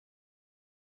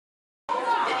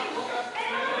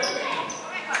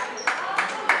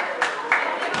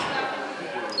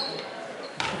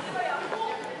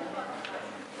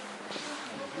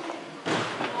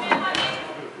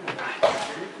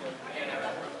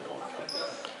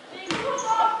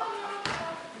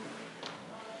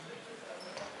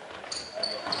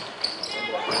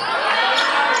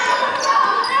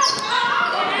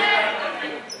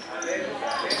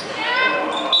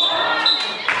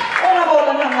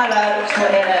herrar så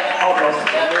är det avblås.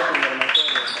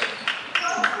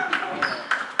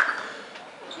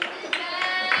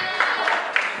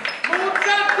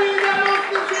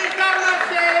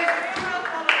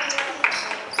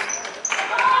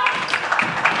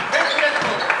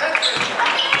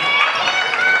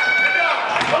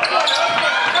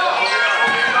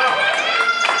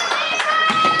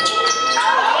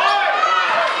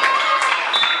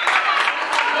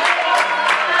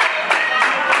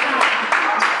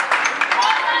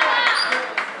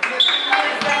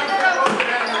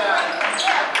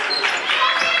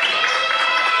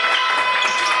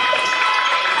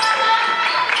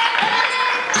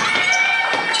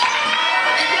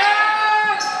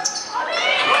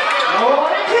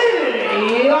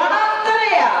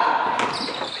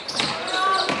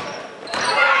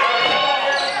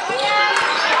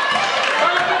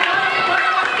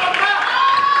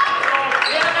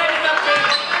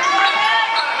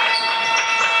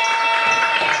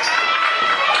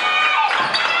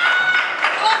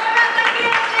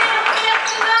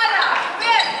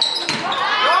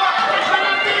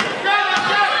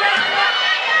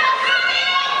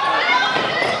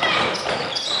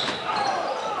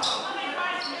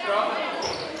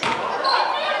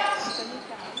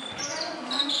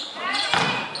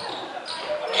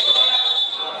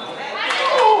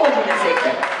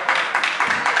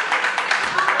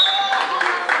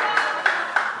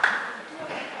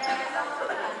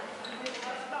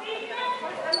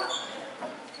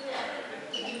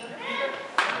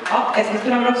 Ja,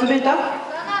 Eskilstuna Hammarby också byta.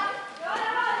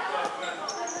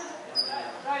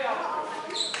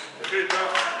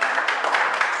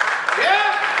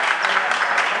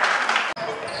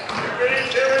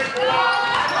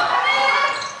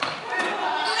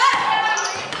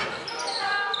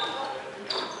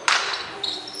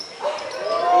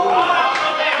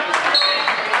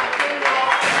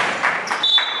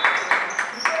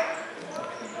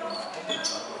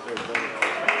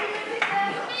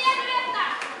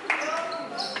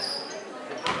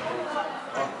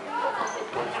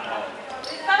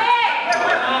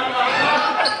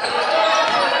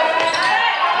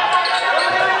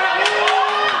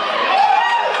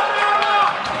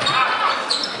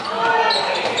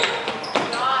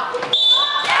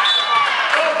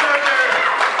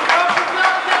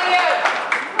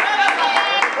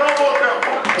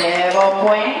 Det var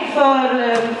poäng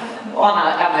för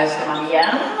Anna Österman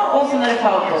igen och sen är det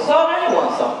fall på Sara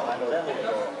Johansson.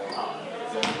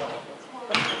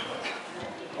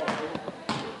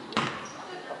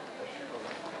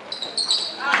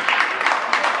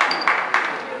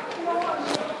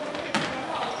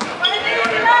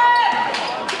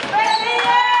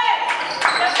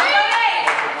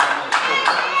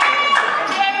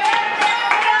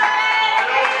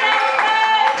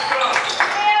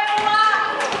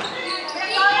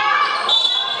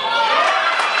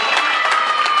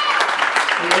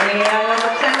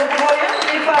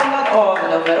 Av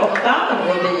nummer 8,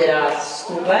 Robira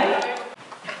Skogberg.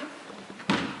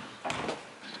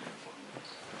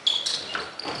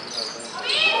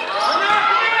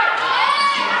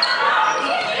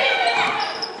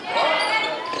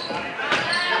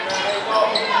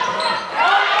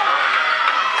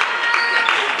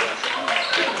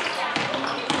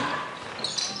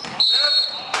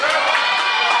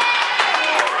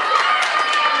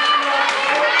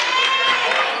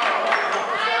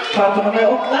 På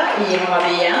nummer 8 i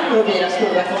Hammarby igen, Robira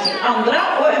Skogberg för sin andra,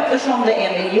 och eftersom det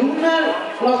är miljoner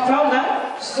lagkval där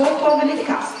så tar vi lite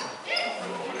kast.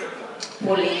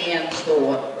 På linjen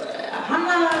står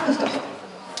Hanna Gustafsson.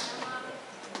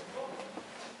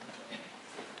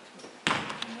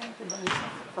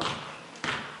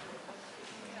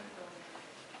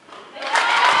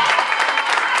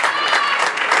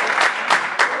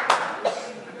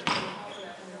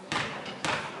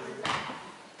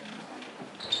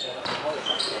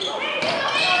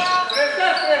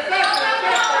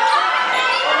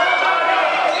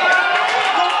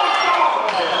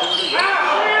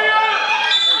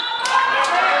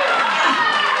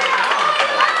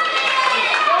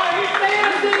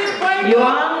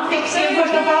 Johan fick sin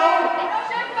första foul.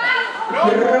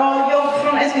 Bra jobb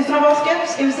från Eskilstuna Basket.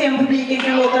 Ska vi se om publiken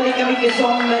kan låta lika mycket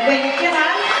som bänken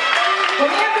här. Kom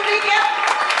igen publiken!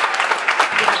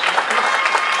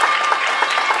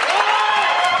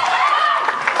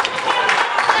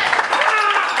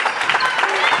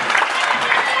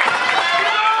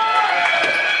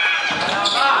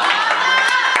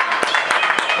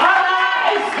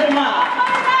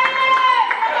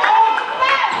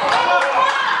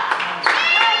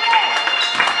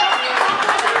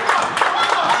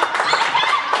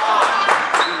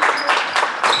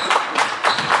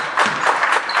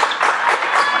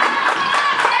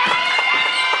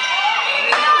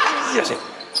 gör sig.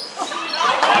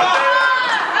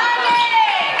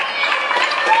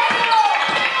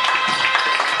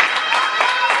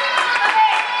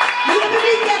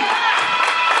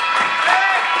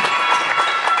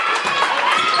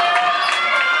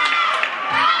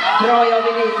 Bra jobb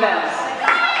i defense.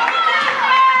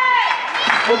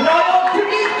 Och bra jobb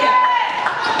publiken.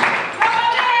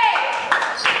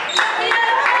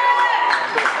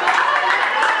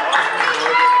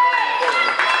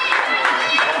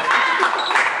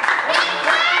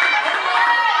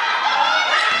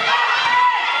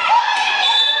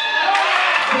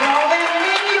 Bra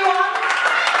vändning Johan.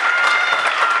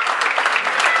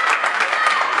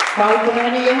 Fall på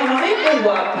nummer 9 Hammarby.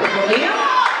 Oavproblem.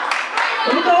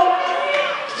 Och vi tar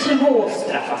 2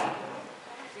 straffar.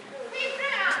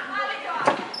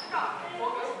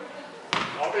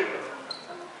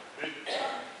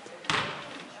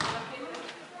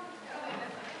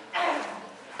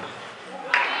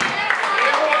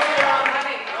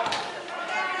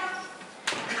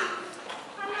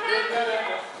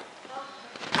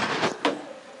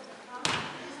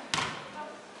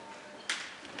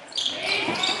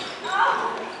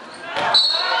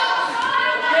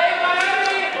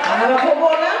 Han var på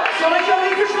bollen, så nu kör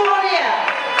vi försvar igen.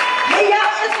 Heja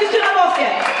Eskilstuna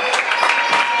basket!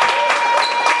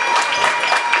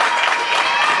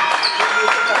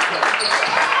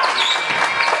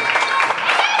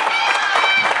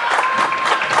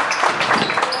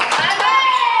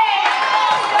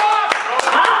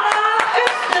 Anna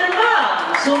Österman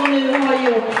som nu har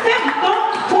gjort 15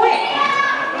 poäng.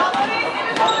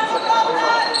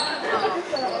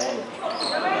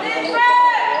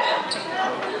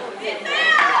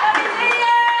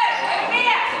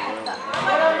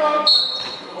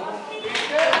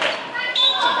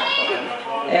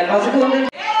 Elva sekunder.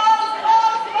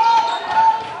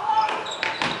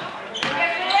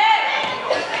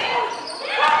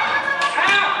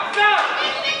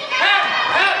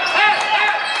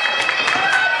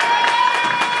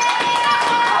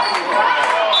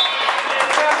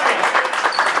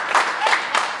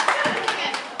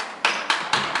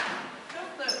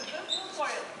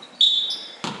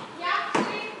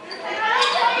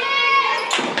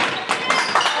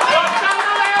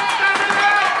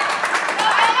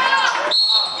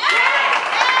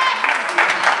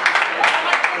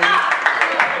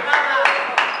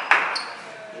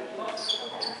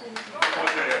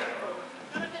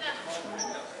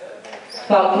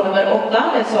 Fall på nummer 8,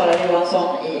 det är Sara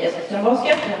Johansson i Eskilstuna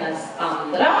basket, hennes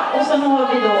andra. Och sen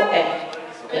har vi då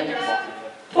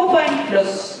 2 poäng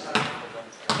plus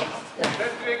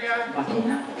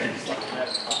Martina.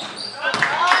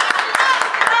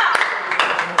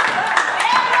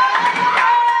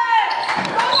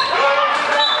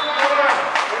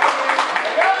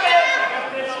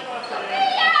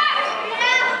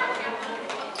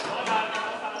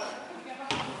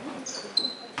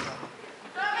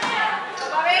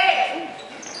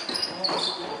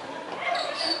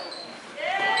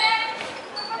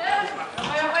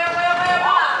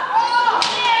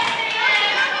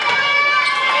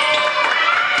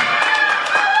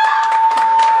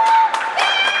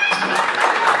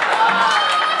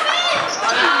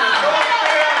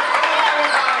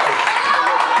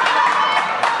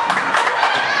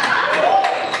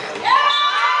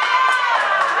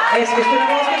 Eskilstuna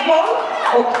basketboll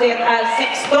och det är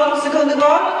 16 sekunder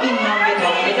kvar innan vi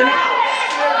tar lite mer.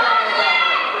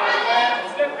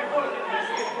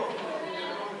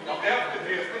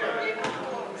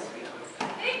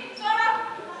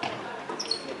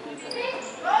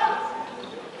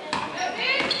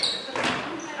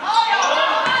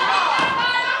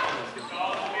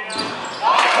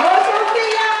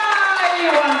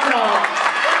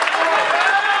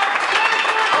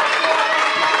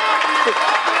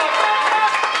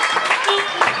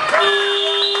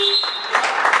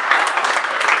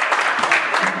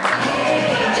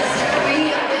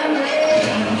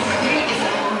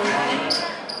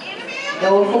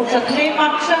 Då fortsätter vi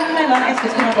matchen mellan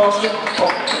Eskilstuna basket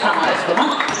och Anna Österman.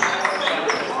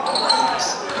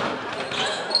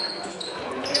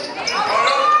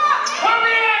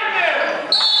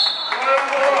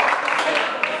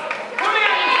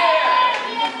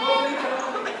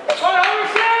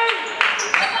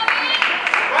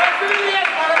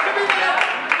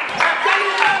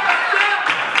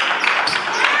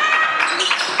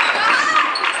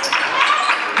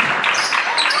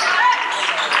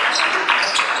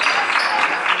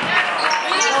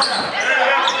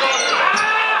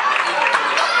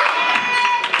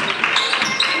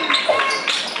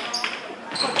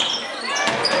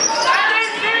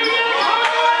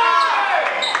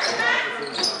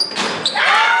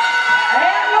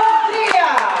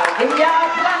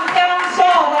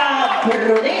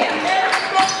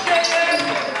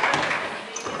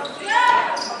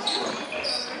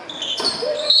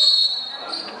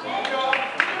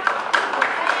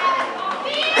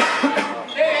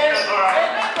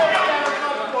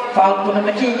 Fall på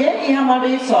nummer 10 i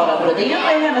Hammarby, Sara Brodén,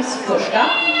 är hennes första.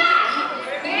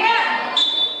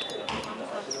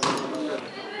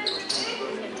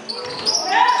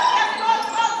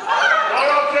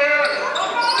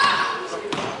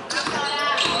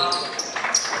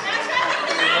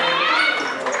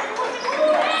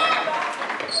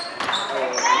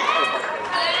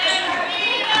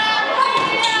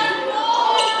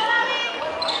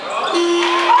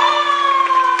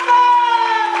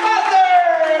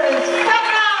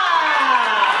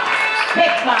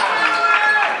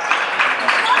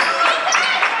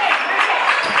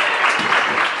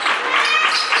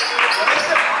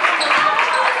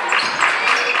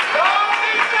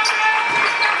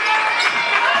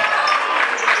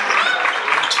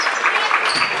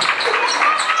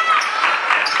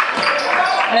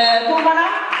 Domarna,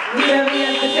 vi behöver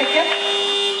hjälptecken.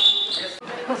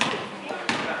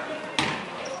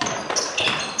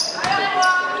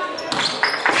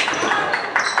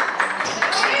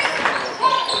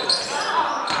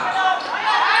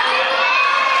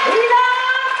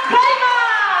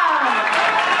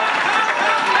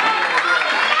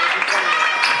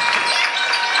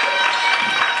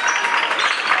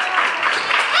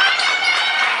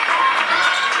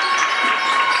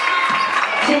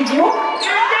 10.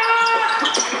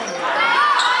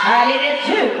 Här är det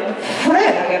tur.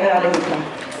 Flög över allihopa.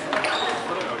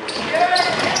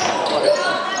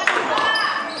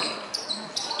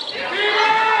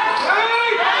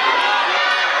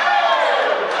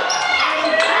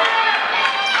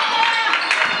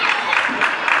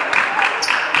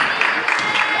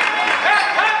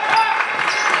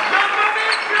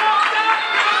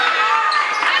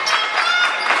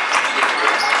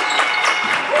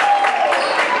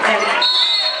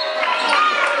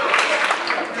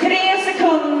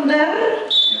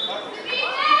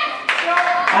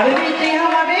 Har vi byte i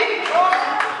Hammarby?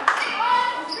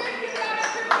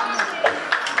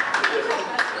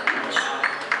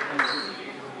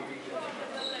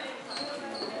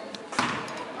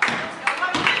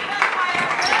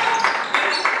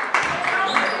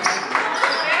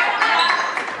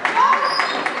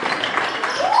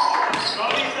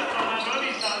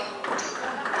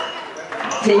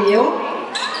 10.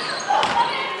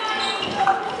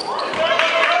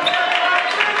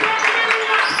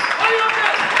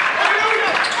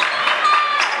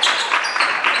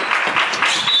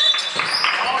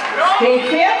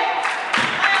 Stegfel.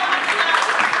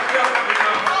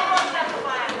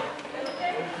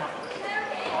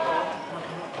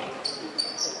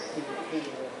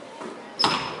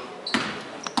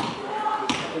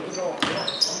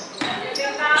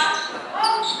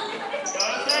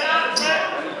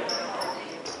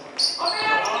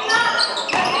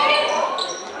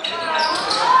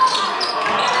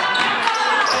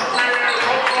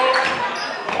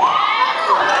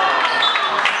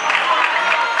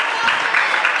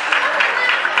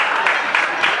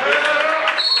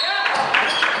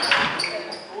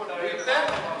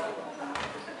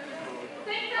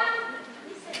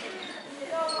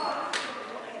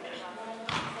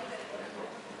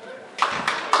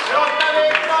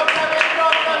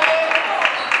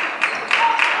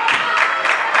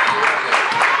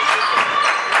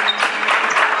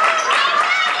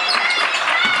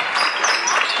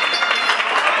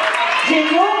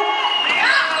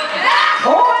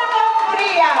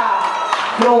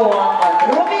 Från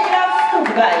Robina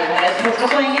Skogberg med ett första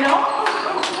poäng idag.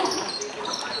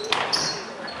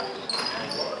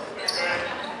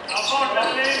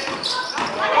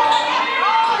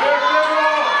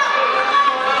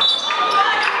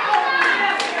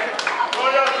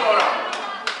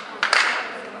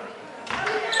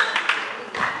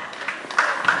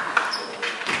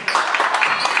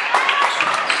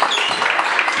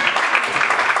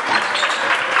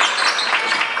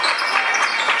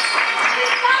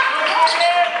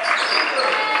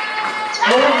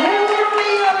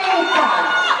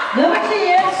 Nummer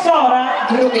 10, Sara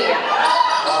Brodén.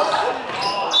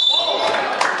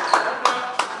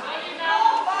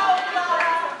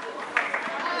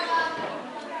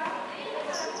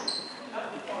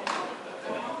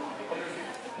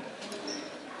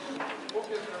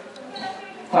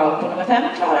 Foul på nummer 5,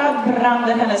 Klara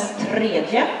Brander, hennes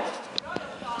tredje.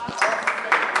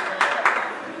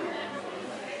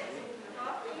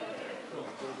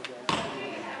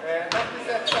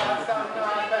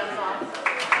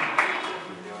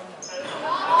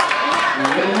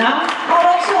 Lina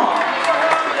Aronsson.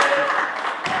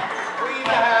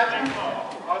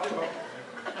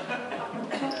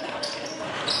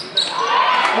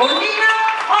 Och Lina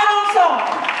Aronsson.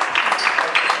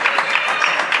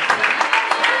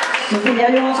 Sofia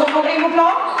Johansson kommer in på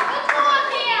plan.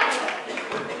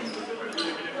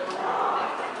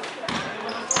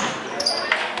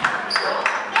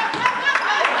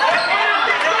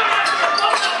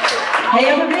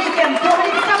 Heja publiken, ta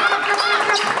lite knapp.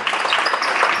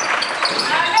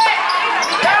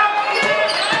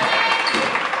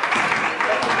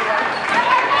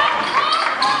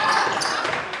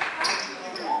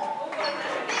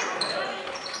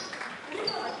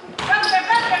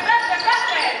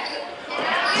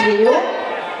 Trio.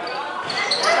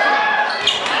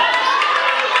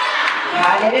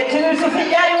 Här är det tur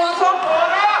Sofia Johansson.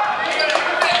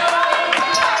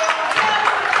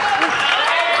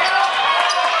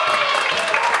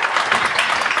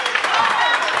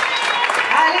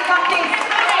 Härligt Martin.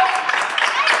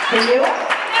 Trio.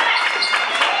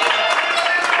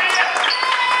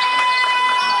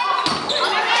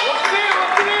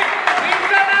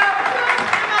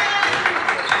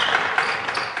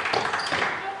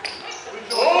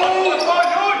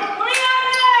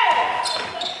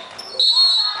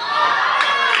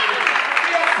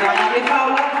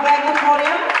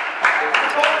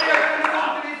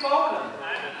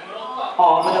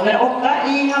 Av nummer 8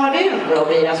 i Hammarby,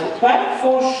 Robina Skotberg,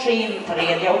 får sin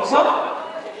tredje också.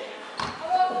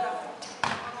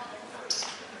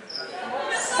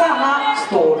 Samma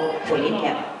står på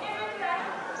linjen.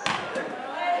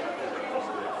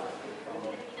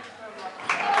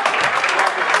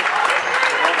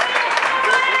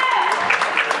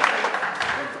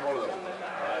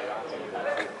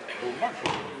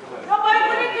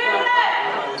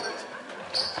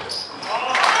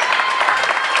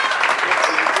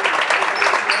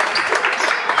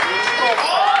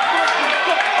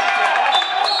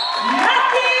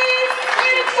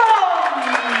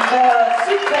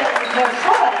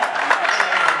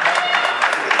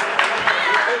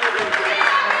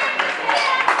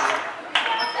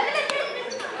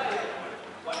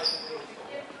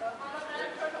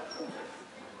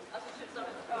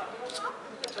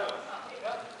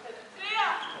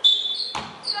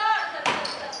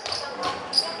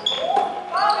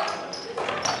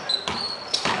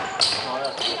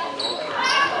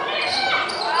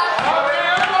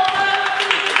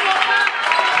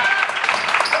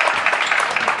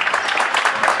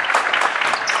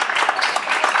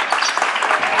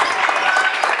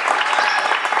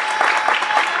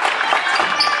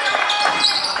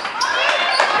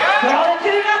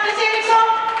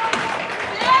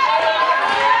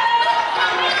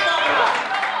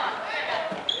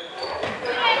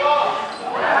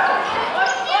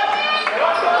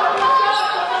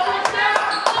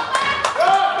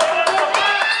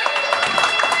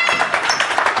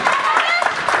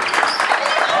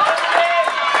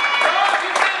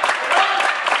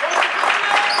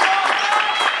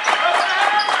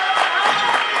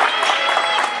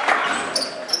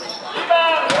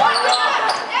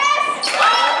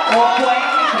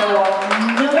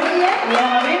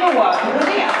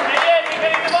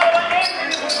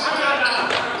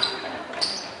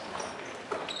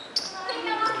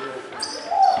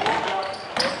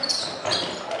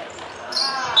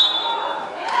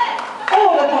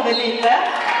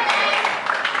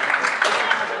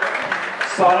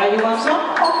 Sara Johansson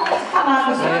och Anna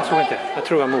Gustafsson. Nej, jag tror inte. Jag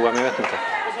tror jag Moa, men jag vet inte.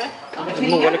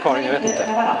 Moa eller Karin, jag vet inte.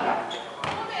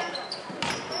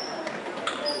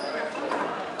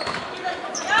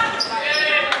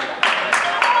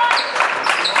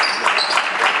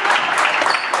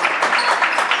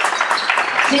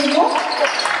 Tio.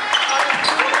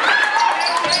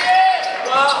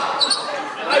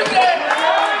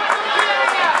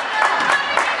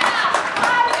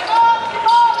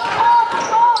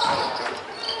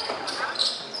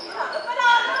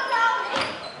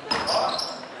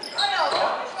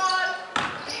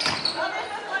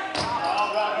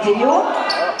 Tio.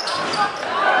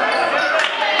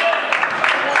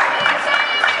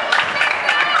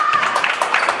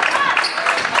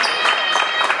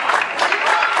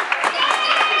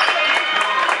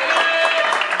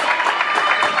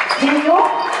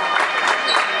 Tio.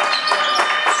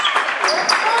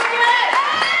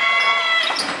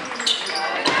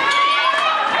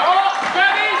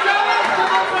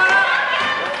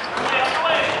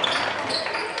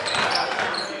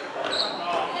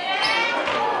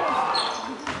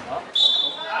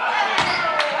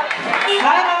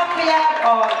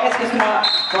 Av Eskilstuna.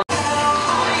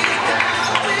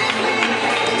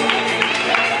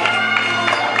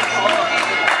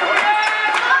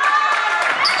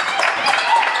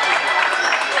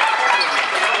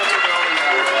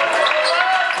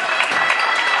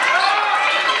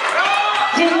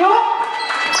 Tio.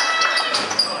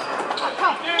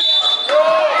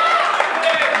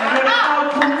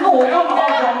 På någon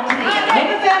av de tre.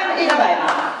 Nummer 5 Ida Bergman.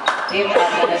 Det är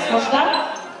hennes första.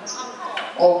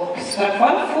 Och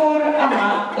straffar får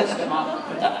Anna Österman.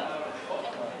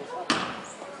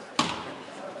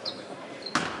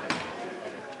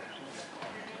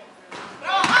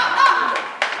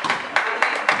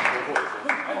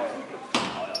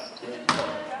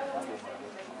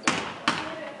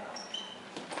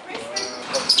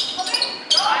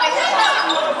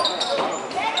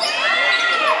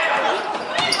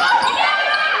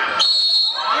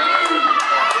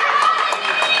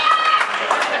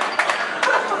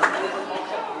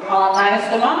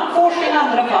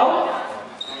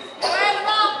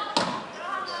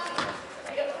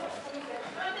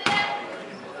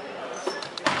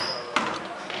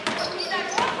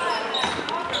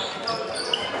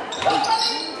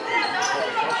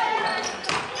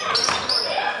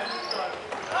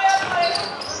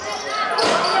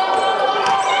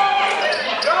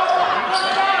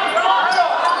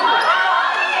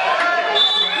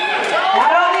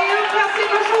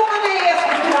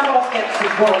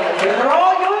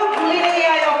 Bra gjort,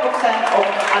 Linnea Jakobsen och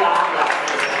alla andra.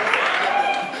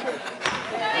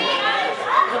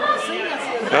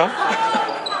 Ja.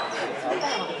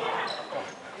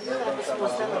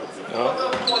 Ja.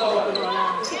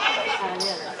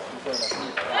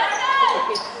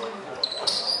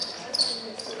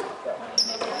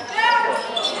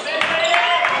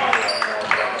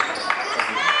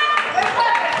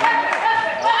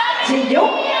 10.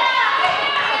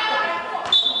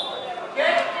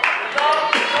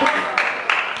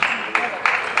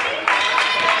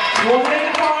 Två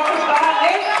minuter kvar första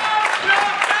halvlek.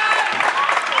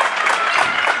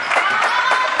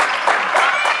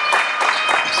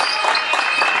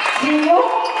 10.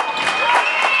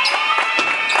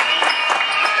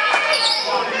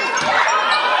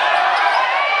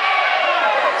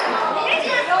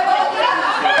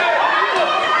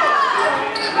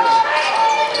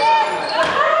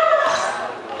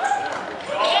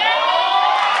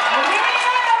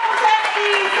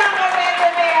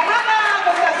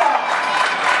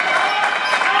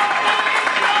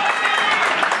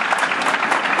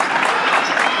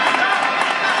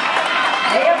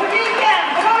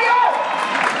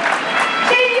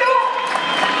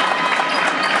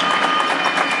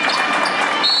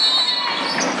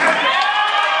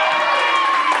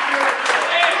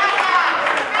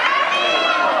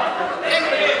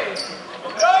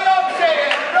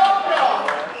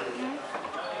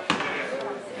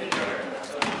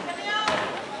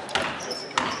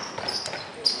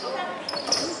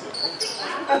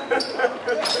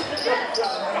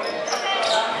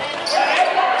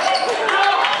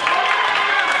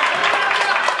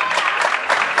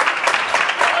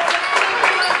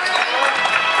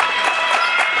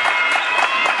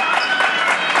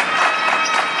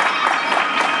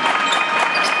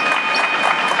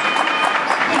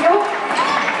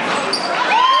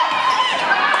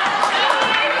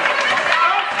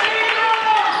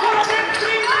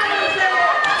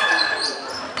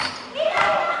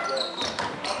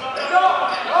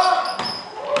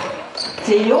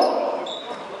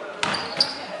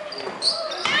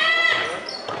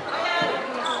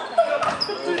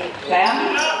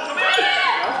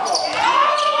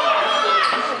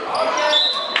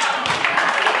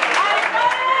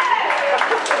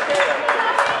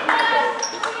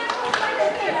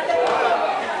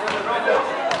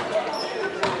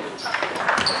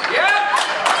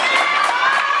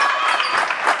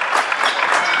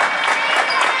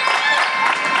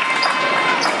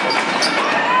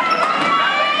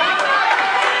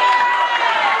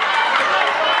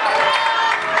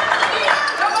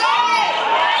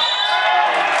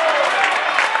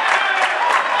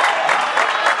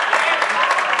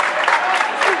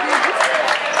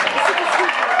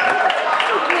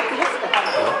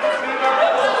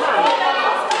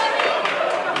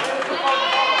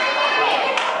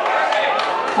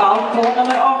 På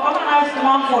nummer 18,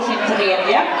 Eskilstuna får sin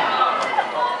tredje.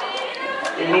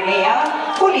 Linnea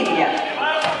på linjen.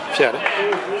 Fjärde.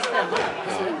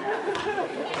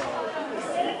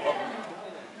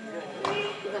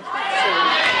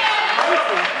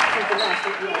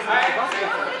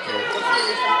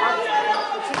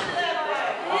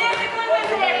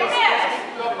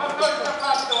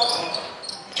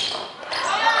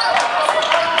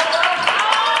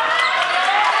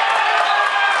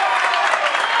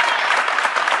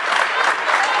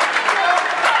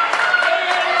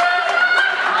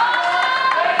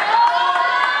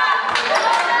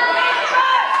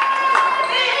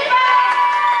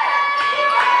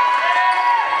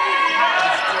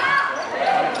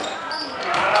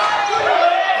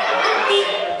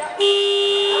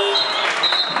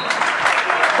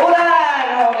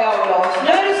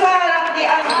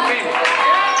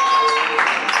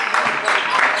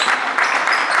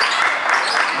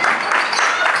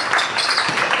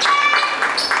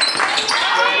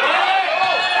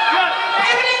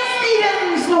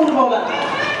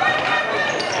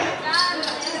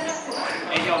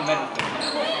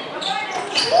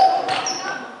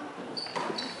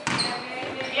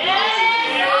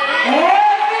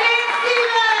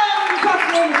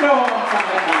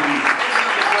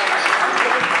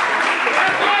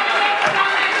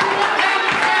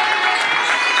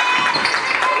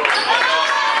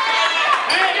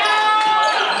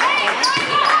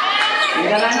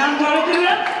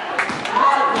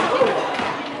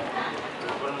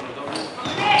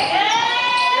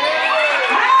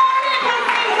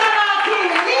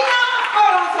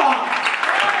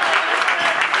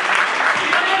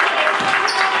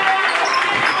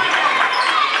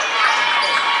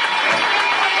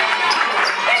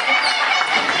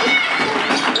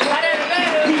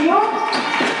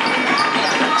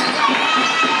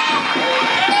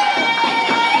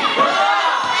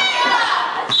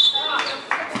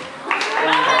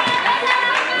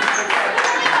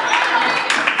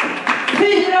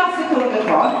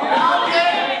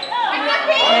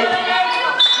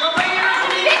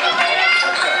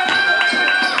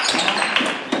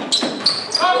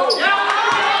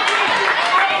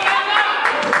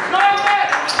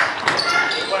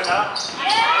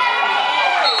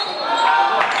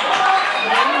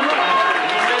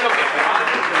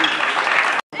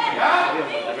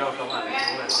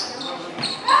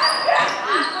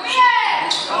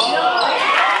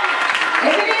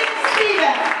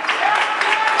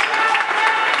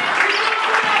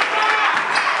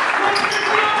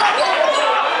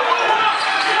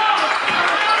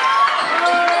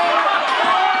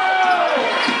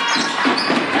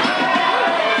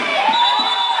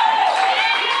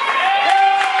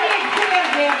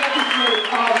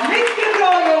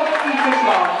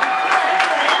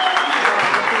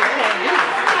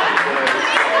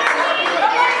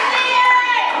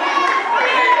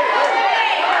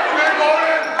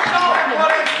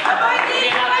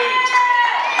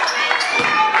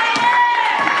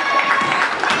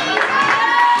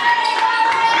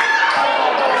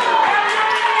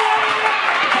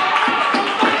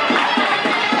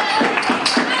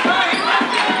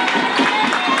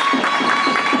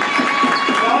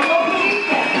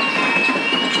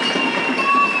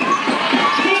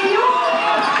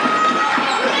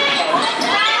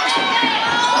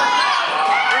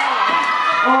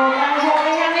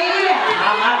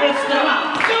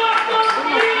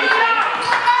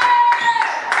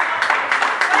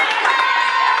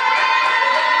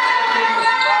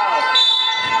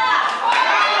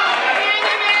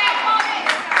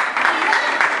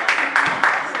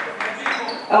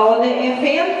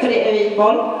 fel, för det är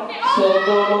vitboll. Så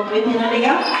då låter vi pinan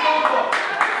ligga.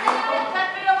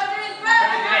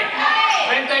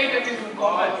 Vänta inte tills hon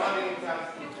kommer.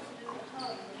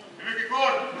 Hur mycket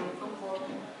kvar?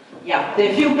 Ja, det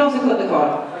är 14 sekunder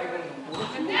kvar.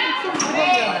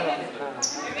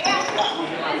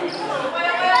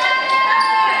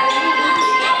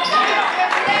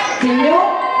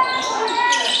 Tio.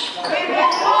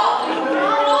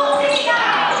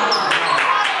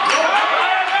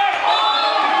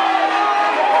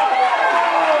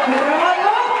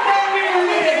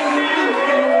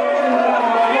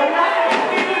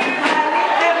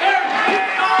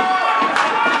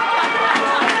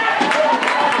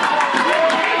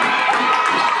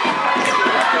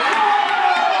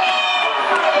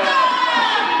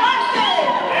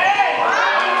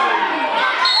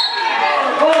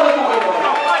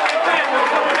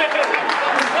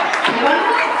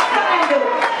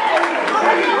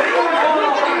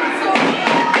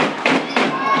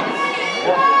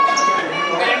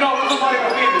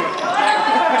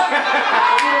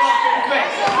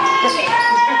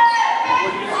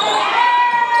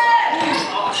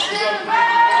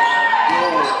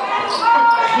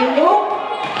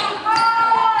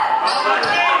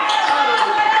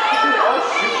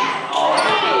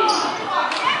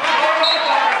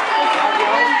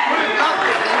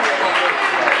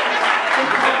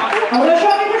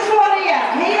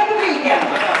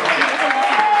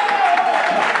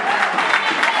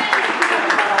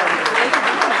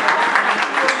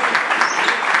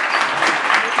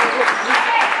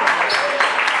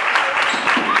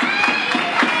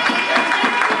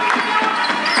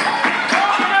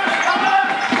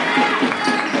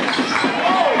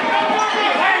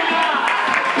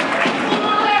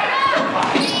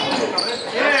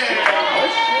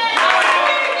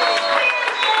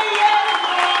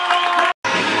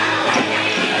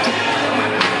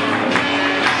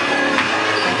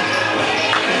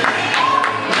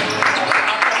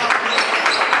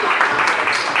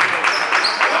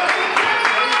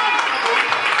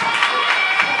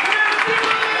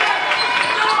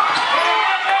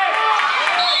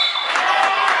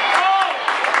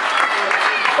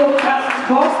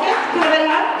 Basket kommer det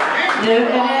här. Nu är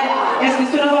det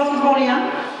Eskilstuna basketboll igen.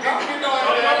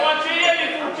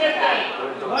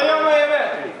 Vad gör man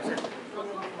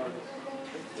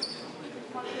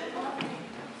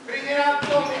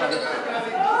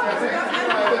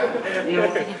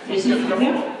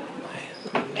med?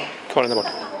 Karin där bort.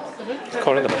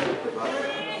 Karin där bort.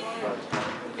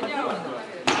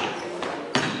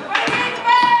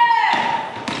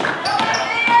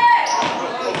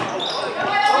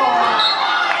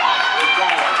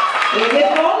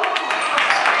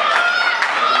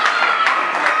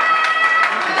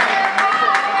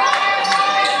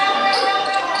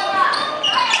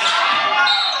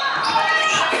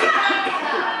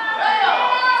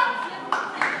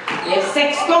 Det är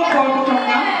 16 kvar på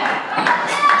klockan.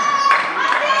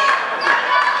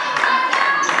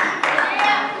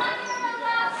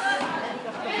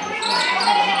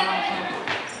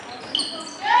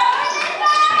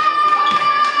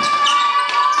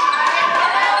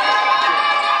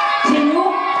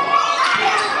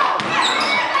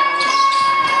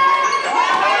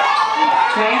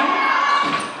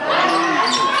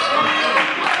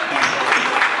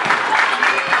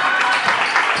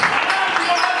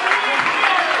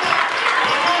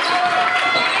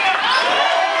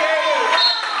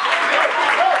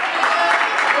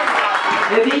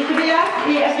 Vi byter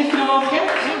i Eskilstuna Basket.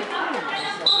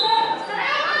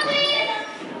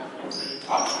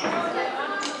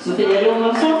 Sofia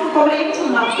Johansson kommer in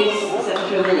som Mattis sätter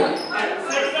 29.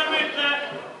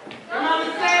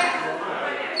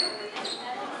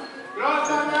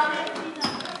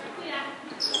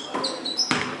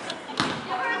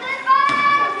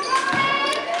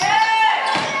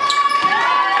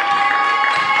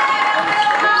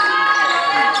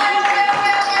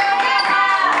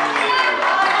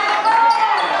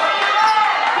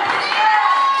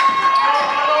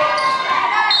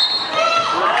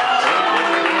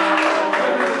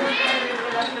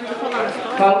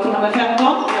 Fall på nummer 5.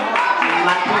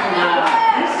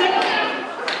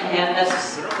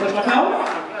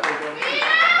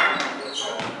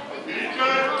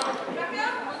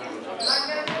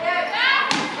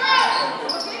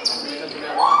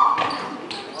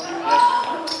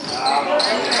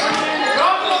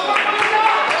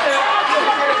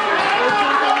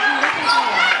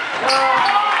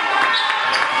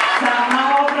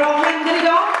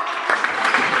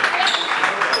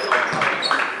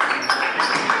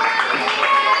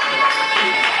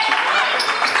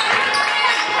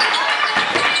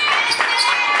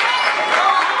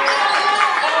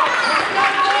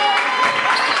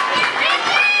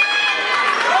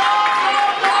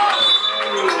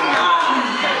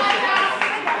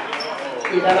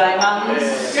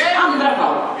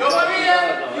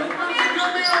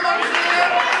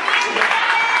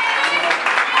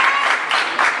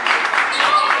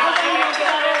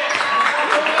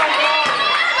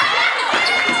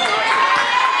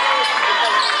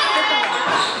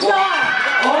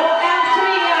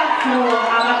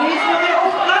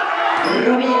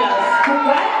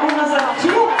 Skogberg. Hon har satt 2-3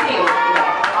 idag.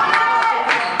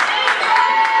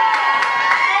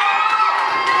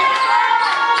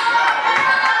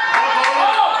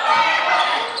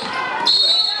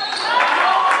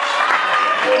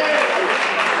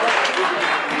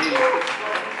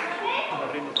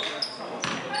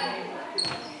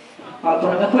 Ja, på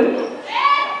nummer 7.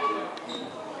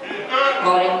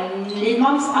 Karin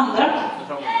Lidmans andra.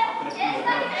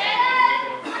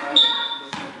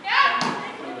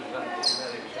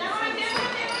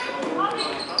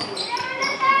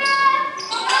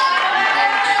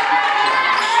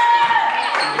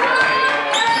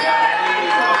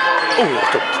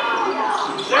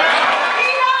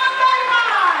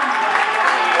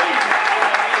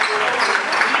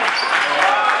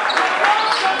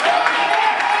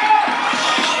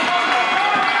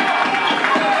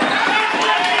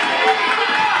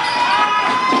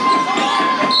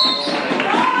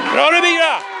 Bra du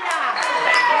Mira!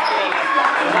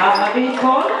 Hammarby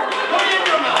kvar.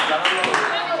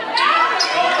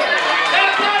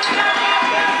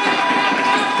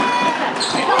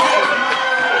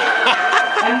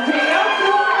 En trea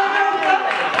från nummer 8.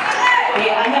 Det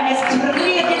är hennes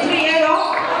tredje trea idag.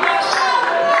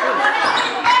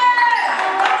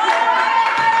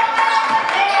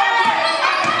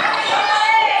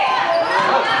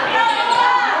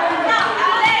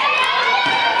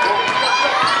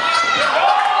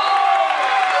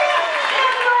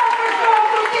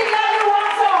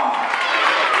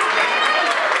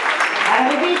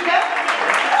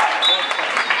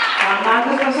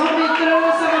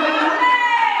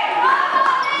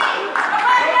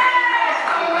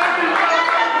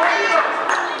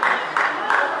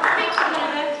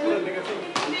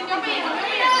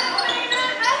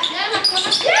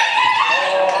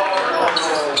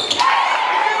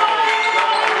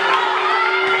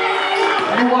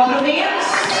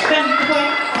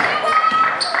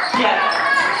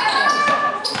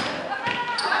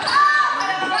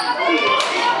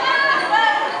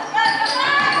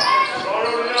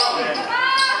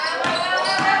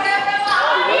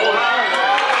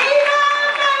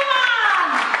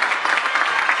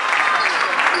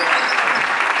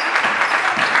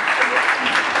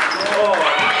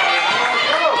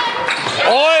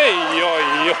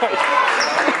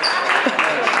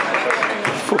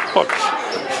 Fotboll.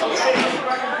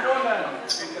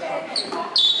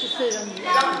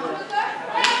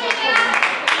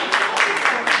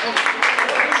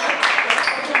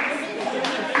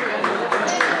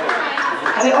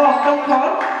 Är det 18 kvar?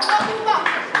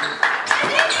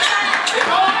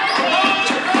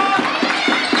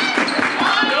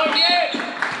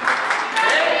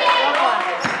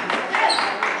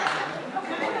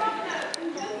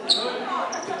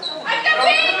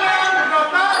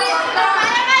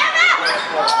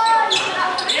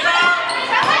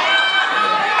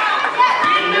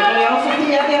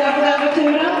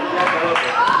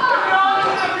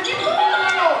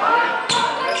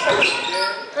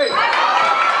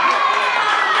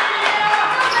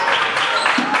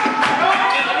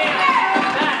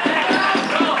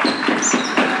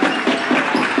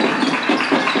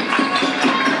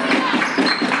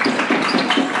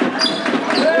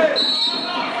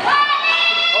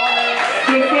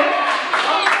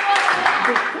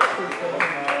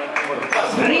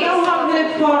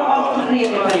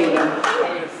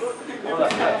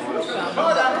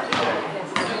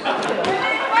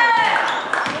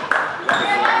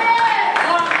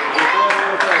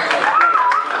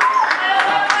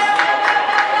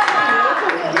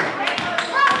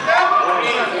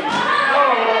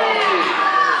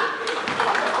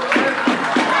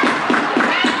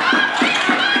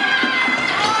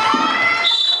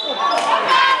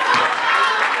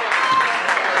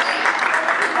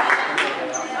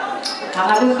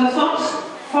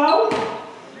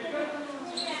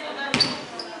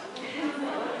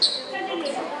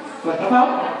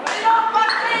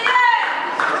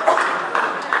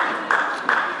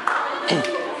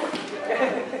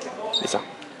 Lisa,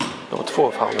 de har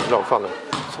 2 lagfall nu,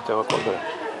 så att jag har koll på det.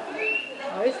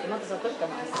 Ja just det, man har inte satt upp dem.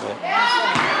 Nej.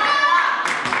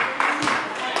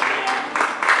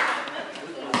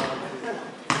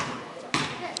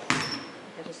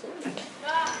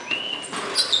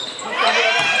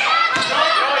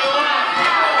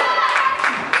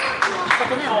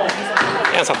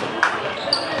 En satt.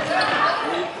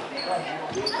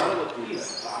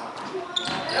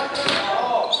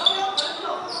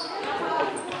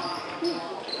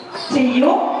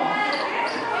 10.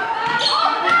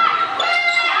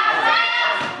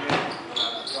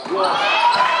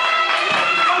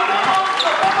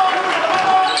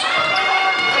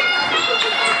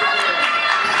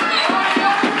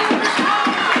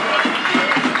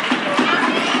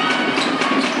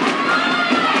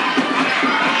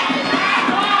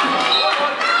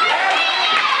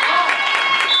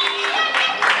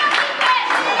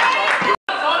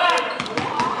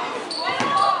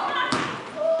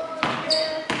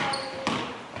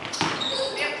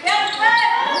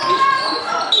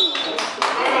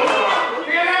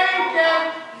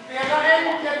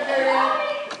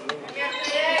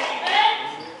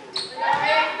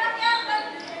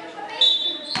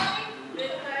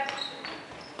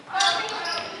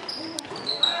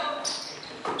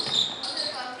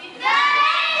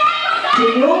 10.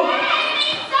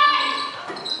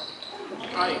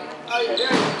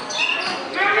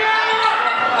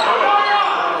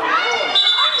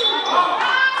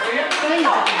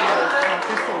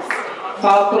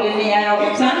 Foul på Linnea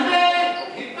Jakobsen.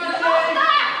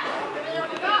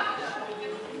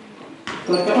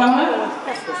 Första faulen.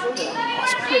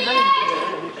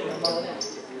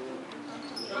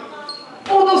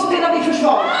 Och då spelar vi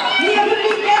försvar. Nya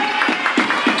publiken.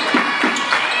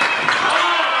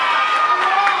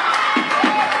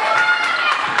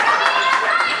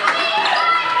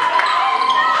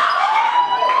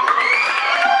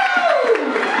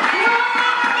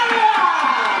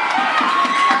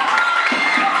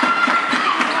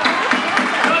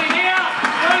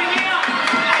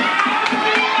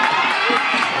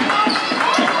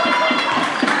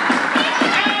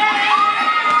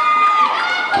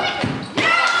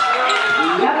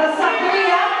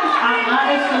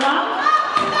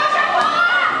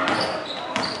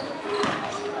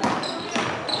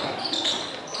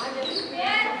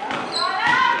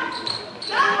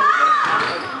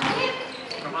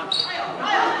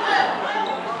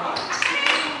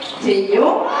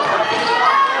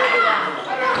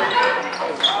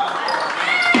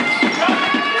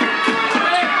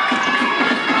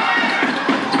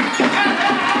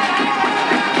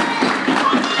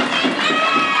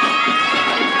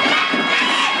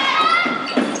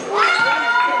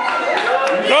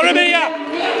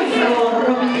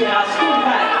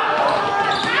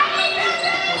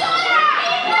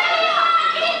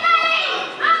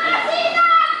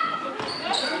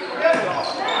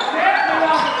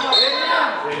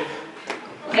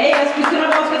 Eskilstuna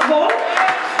basketboll.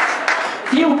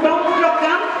 14 på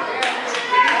klockan.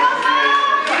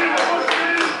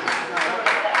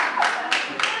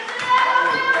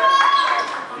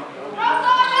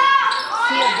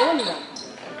 Se bollen.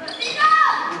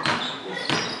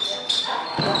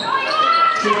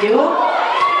 10.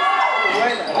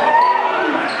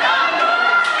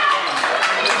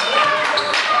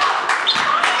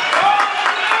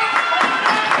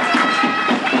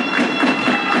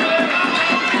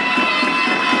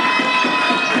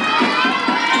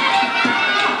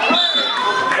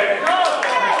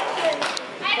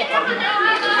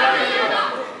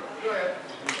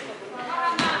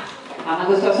 Anna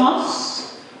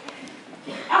Gustafssons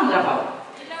andra foul.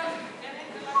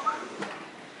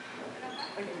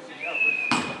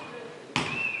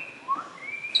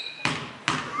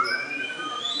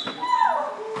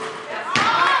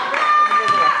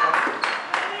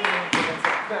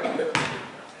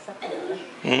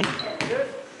 Nej,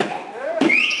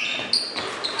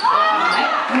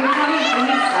 hon kan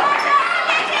inte missa.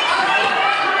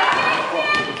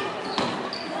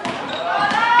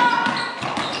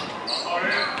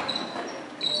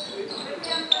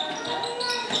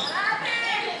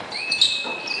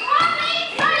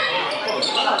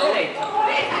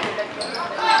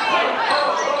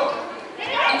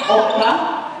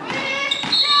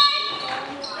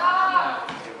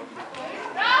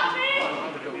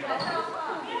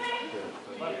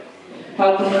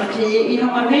 Fall på nummer 10 i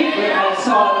Hammarby. Det är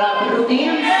Sara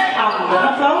Brodéns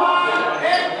andra foul.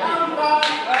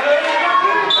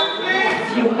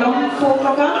 14 på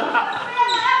klockan.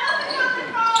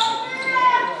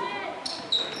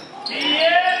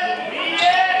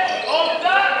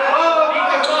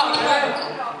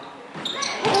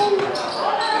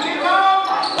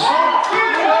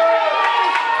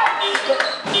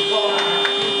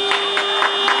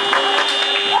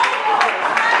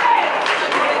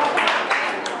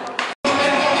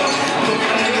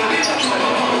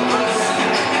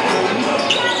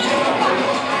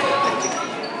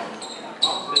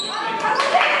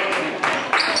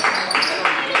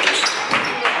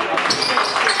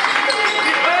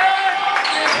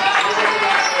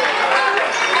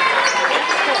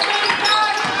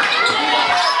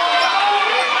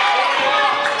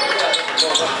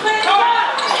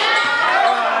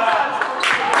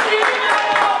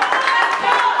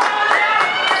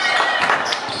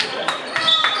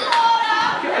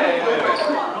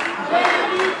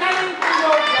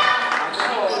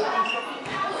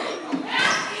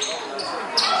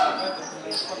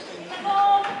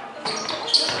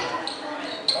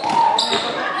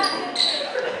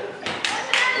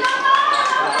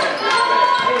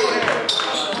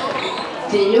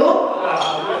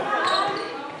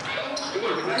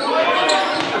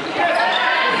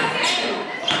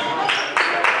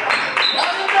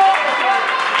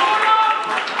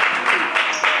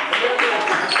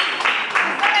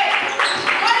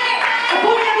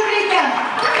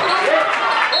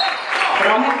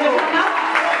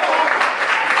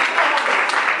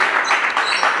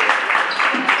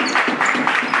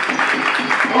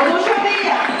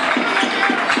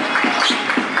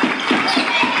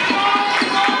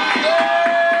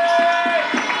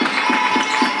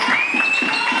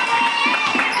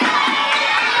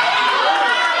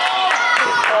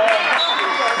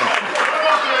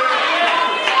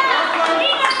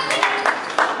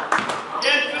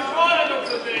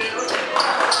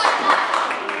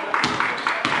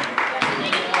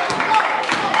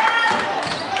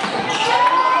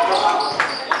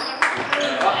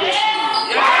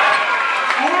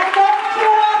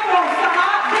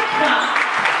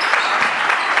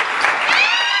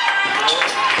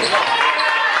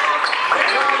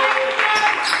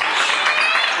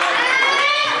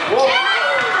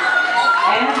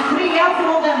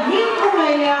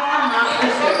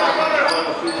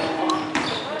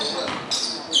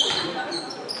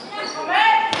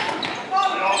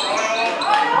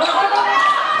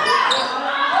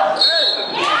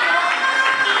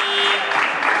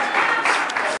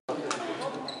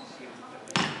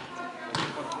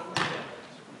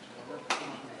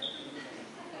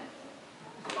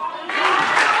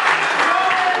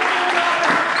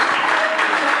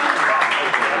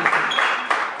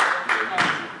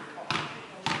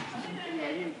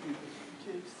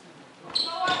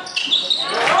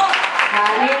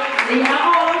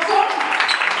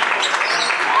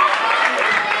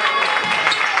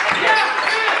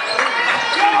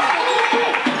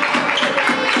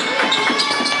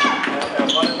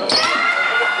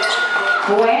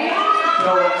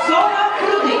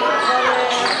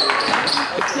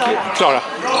 Klara.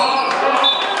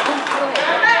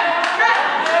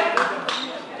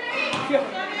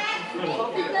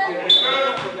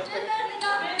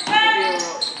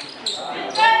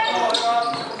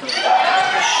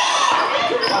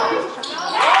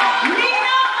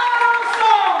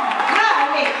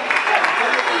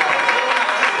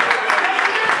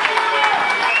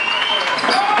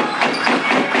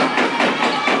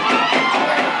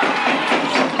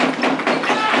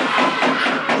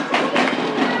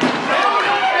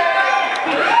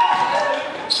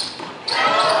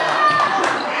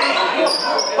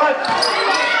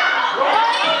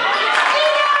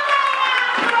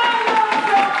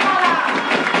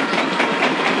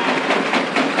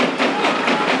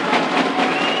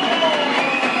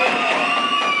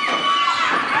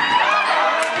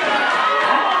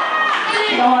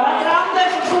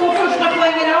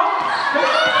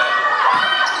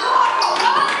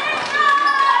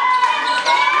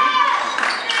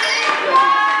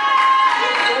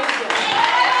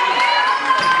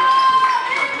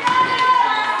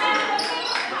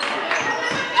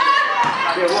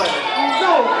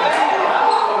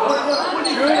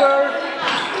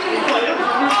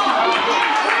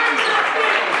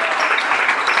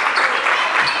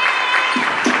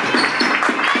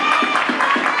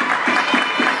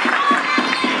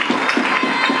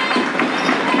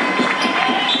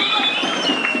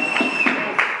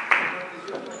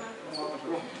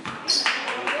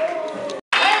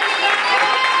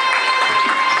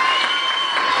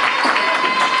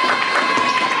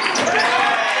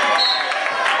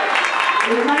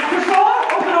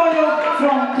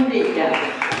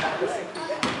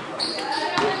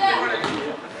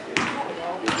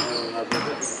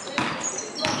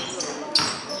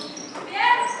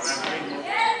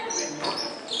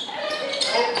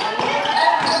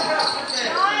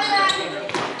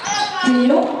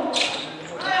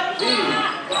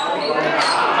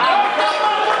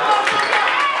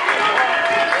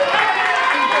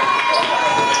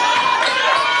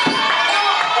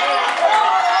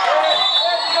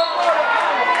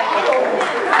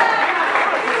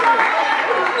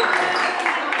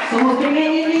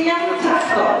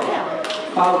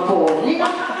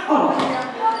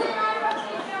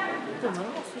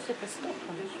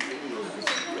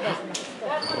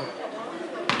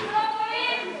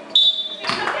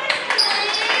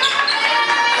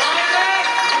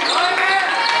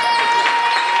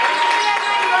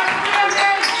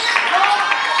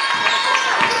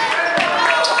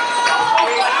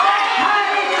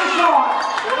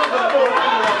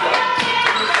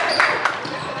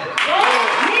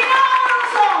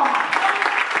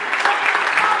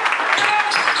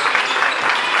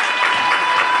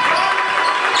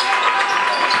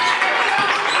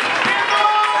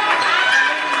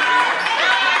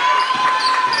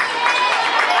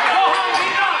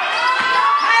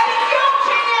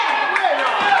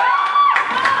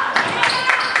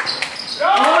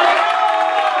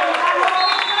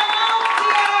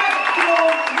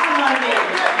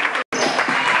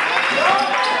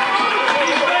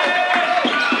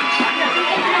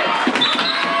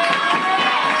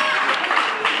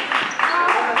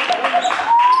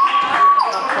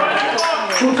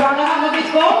 Eskilstuna Hammarby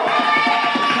skott.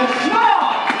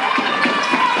 Förslag!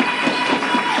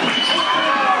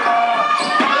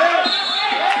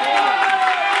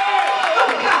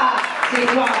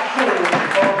 Situation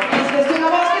och Eskilstuna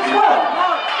basketboll.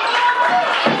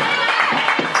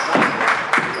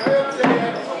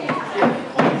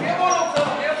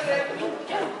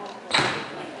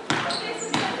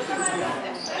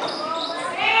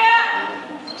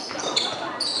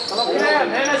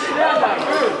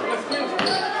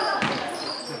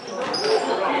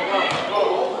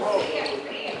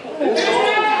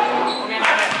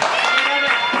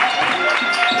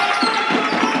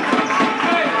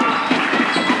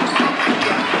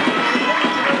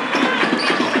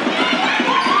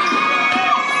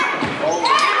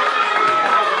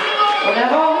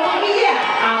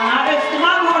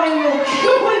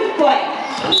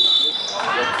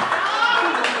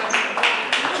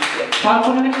 Fall på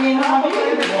nummer 9 Hammarby,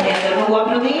 hon heter Moa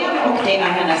Brodén och det är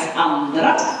hennes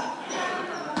andra.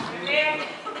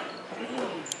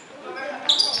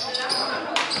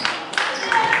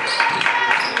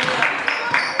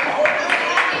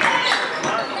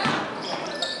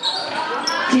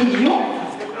 Tio.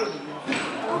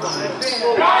 Och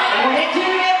det är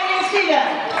tur i stilen.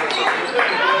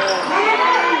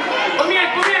 Kom igen,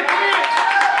 kom igen, kom igen!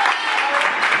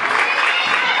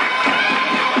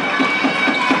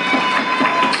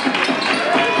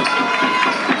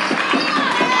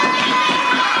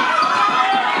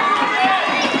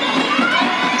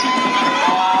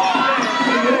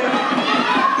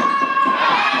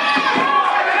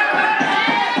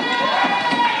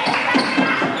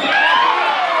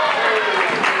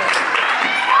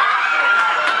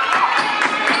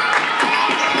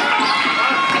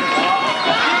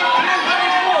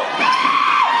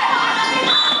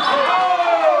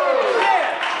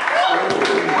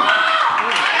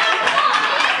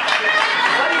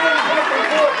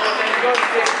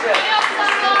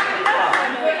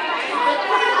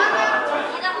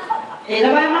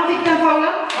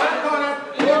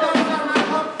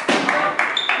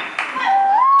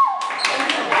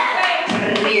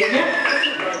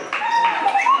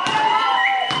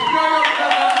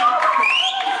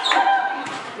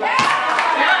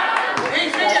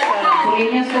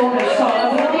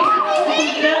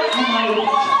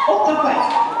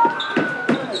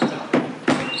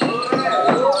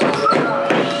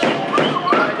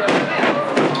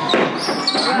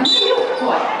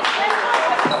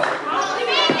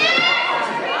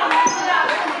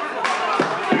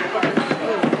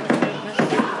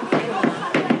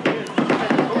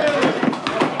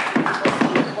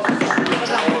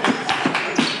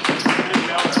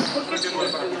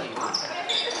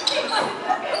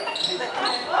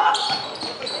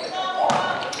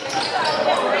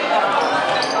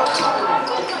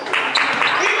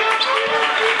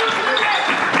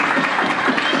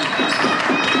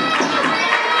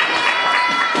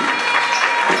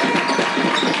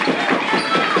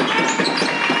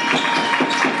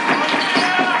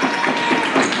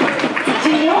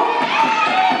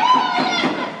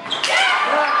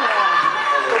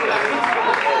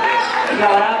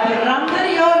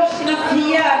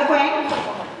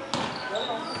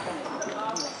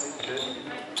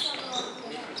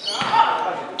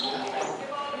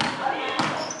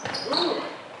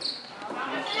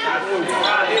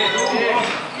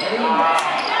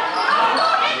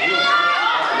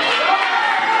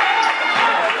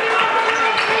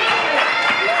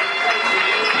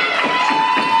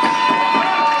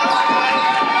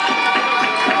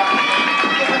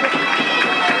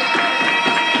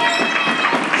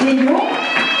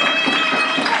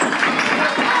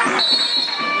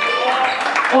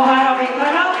 Och här har vi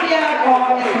Karantien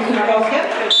av Eskilstuna Basket.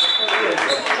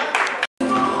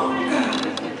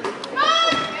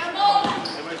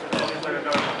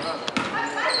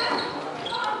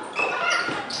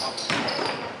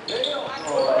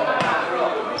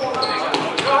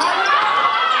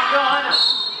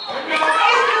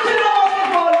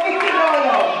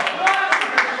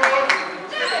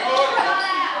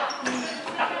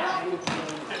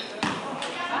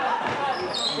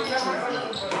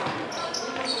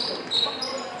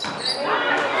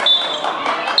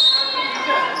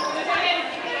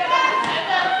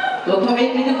 Då tar vi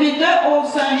ett litet byte och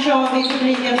sen kör vi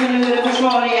publiken för nu är det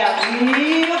försvar igen.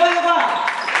 Jobba!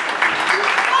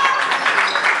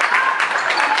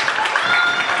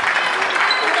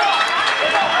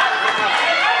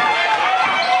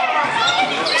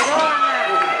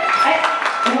 Nej,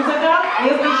 vi måste dra. Vi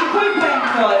är uppe i 27 poäng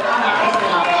för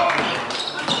Eskilstuna.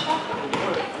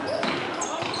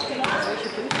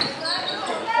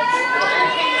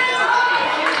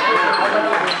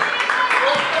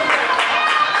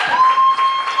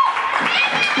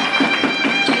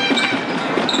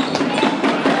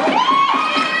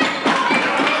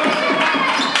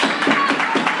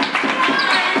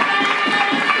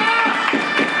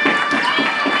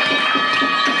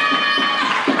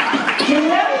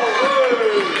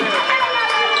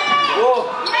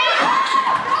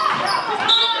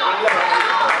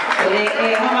 Det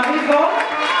är Hammarby kvar.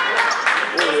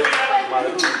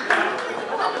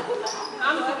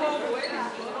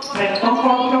 13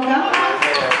 kvar på klockan.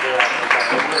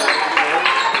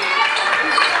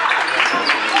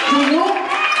 10.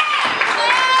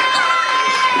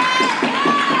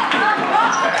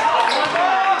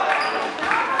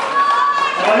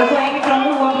 Det var det poäng från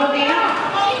oavbrutet.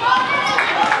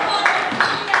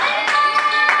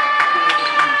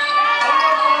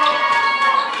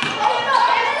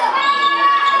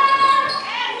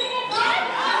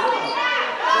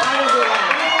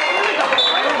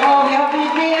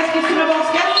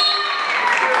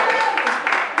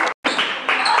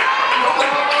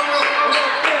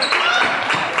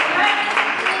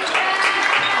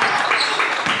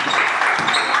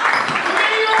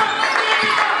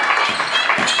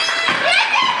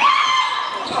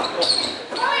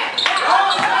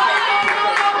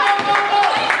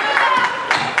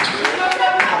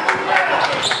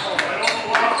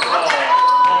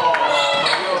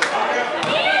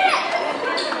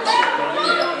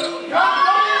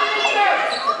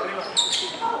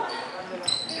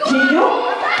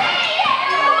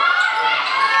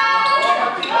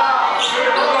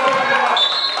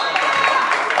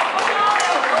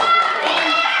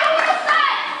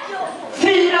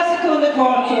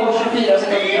 Kvar på 24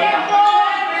 sekunder.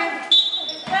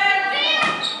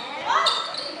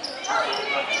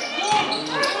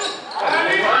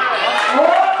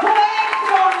 Och poäng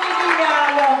från Emilia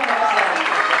Jakobsen.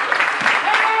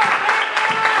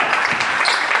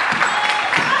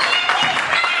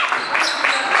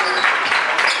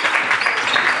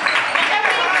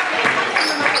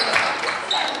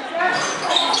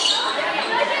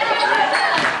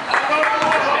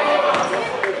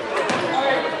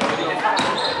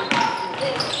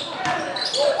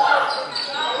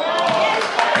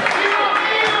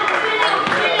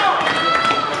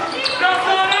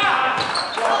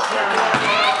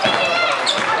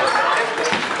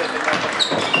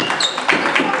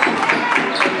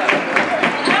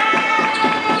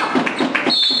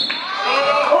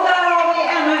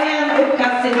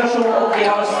 Och vi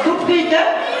har ett stort byte.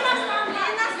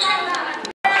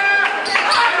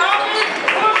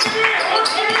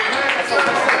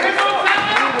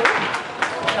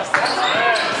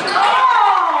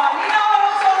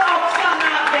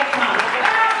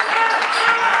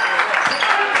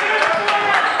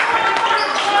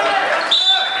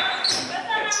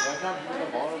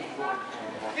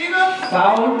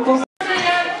 Foul på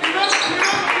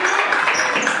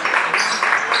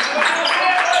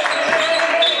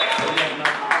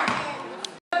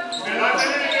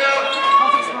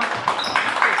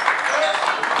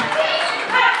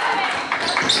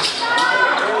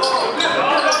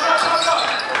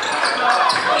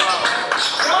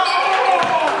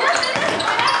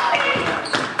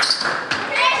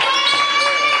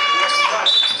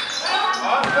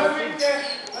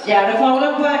fjärde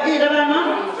faulen på Ida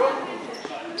Bergman.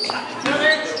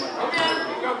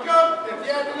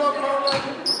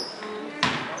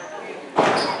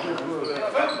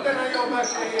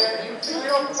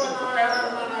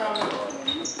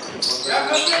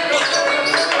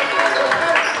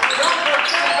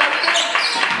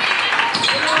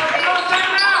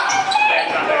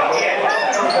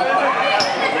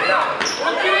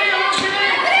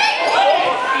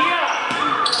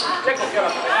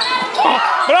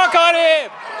 Bra Karin!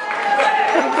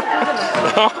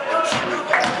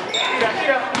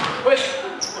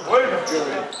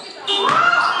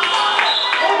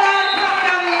 Och där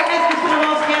tackar vi Eskilstuna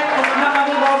Basket och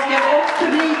Hammarby Basket och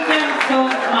publiken för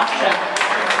matchen.